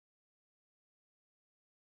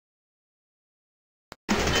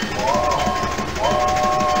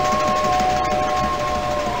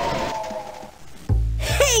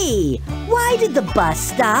did the bus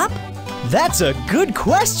stop? That's a good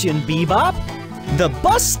question, Bebop. The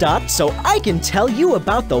bus stopped so I can tell you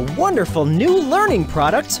about the wonderful new learning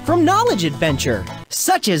products from Knowledge Adventure,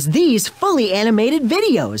 such as these fully animated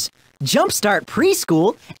videos, JumpStart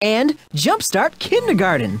Preschool and JumpStart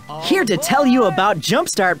Kindergarten. Here to tell you about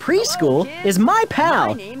JumpStart Preschool is my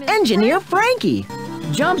pal, Engineer Frankie.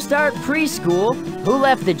 JumpStart Preschool, Who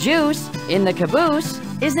Left the Juice in the Caboose,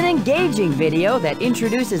 is an engaging video that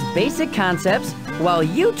introduces basic concepts while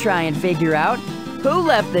you try and figure out who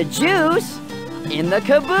left the juice in the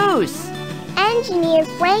caboose. Engineer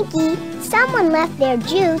Frankie, someone left their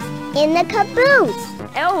juice in the caboose.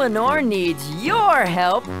 Eleanor needs your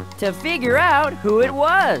help to figure out who it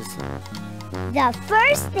was. The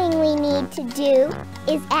first thing we need to do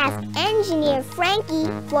is ask Engineer Frankie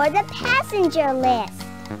for the passenger list.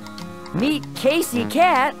 Meet Casey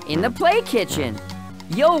Cat in the play kitchen.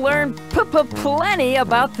 You'll learn plenty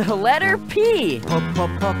about the letter P.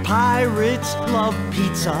 Pirates love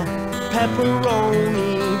pizza,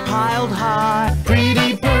 pepperoni piled high,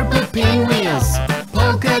 pretty purple pinwheels,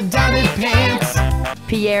 polka dotted pants.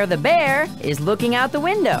 Pierre the bear is looking out the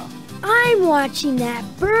window. I'm watching that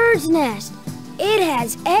bird's nest. It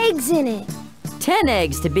has eggs in it. 10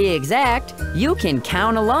 eggs to be exact. You can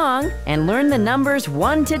count along and learn the numbers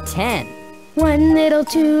 1 to 10. 1 little,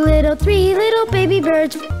 2 little, 3 little baby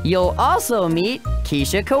birds. You'll also meet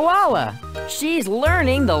Keisha Koala. She's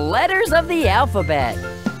learning the letters of the alphabet.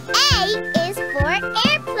 A is for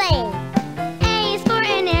airplane. A is for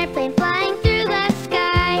an airplane flying through the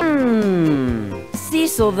sky.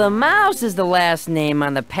 Cecil the Mouse is the last name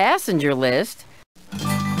on the passenger list.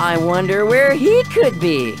 I wonder where he could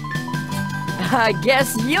be. I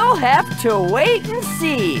guess you'll have to wait and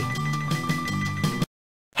see.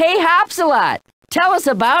 Hey, Hopsalot, tell us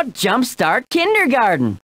about JumpStart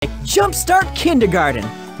Kindergarten. JumpStart Kindergarten.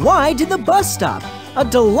 Why did the bus stop? A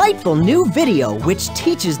delightful new video which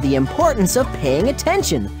teaches the importance of paying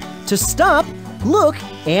attention, to stop, look,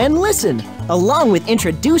 and listen, along with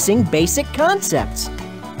introducing basic concepts.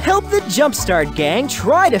 Help the JumpStart gang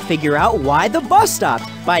try to figure out why the bus stopped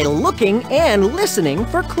by looking and listening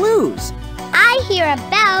for clues. I hear a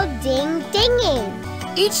bell ding-dinging.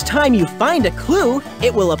 Each time you find a clue,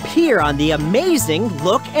 it will appear on the amazing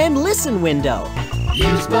Look and Listen window.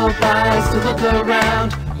 Use both eyes to look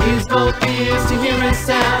around, use both ears to hear a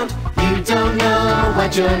sound. You don't know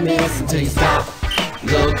what you're missing till you stop,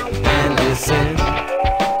 look, and listen.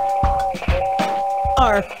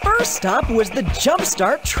 Our first stop was the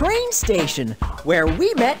JumpStart train station, where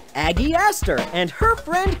we met Aggie Astor and her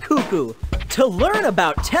friend Cuckoo to learn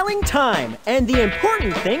about telling time and the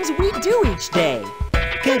important things we do each day.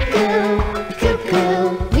 Cuckoo,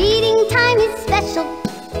 cuckoo, reading time is special.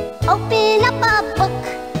 Open up a book.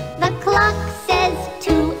 The clock says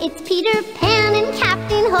 2. It's Peter Pan and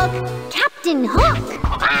Captain Hook. Captain Hook!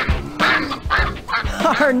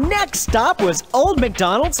 Our next stop was Old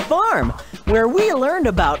MacDonald's farm, where we learned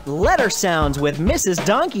about letter sounds with Mrs.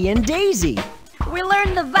 Donkey and Daisy. We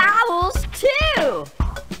learned the vowels, too.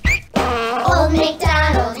 Old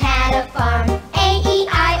MacDonald had a farm.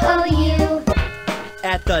 A-E-I-O-U.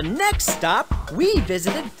 At the next stop, we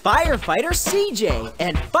visited Firefighter CJ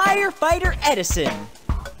and Firefighter Edison.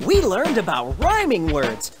 We learned about rhyming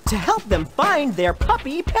words to help them find their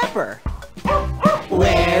puppy Pepper.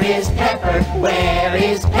 Where is Pepper? Where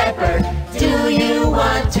is Pepper? Do you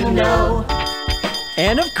want to know?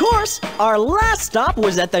 And of course, our last stop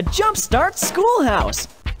was at the JumpStart Schoolhouse.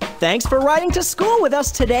 Thanks for riding to school with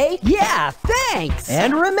us today. Yeah, thanks.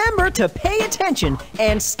 And remember to pay attention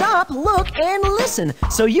and stop, look, and listen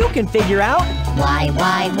so you can figure out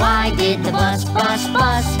Why did the bus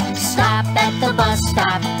stop at the bus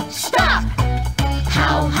stop? Stop!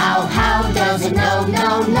 How does it know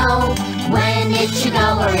when it should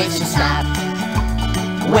go or it should stop?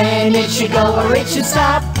 When it should go or it should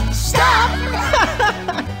stop? Stop!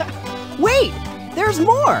 Wait, there's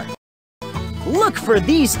more. Look for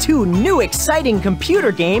these 2 new exciting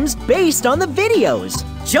computer games based on the videos.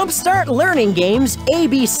 JumpStart Learning Games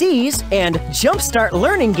ABCs and JumpStart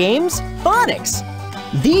Learning Games Phonics.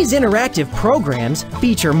 These interactive programs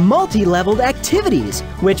feature multi-leveled activities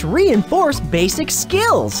which reinforce basic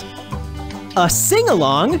skills. A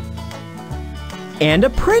sing-along and a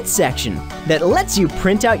print section that lets you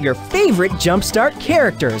print out your favorite JumpStart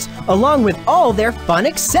characters along with all their fun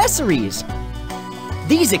accessories.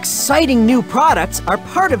 These exciting new products are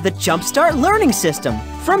part of the JumpStart Learning System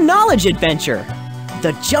from Knowledge Adventure.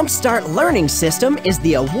 The JumpStart Learning System is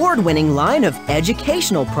the award-winning line of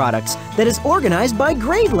educational products that is organized by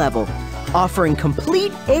grade level, offering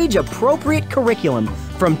complete age-appropriate curriculum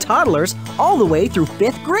from toddlers all the way through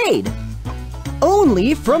 5th grade.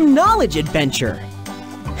 only from Knowledge Adventure.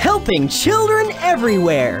 Helping children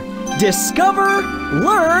everywhere discover,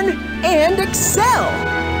 learn, and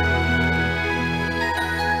excel.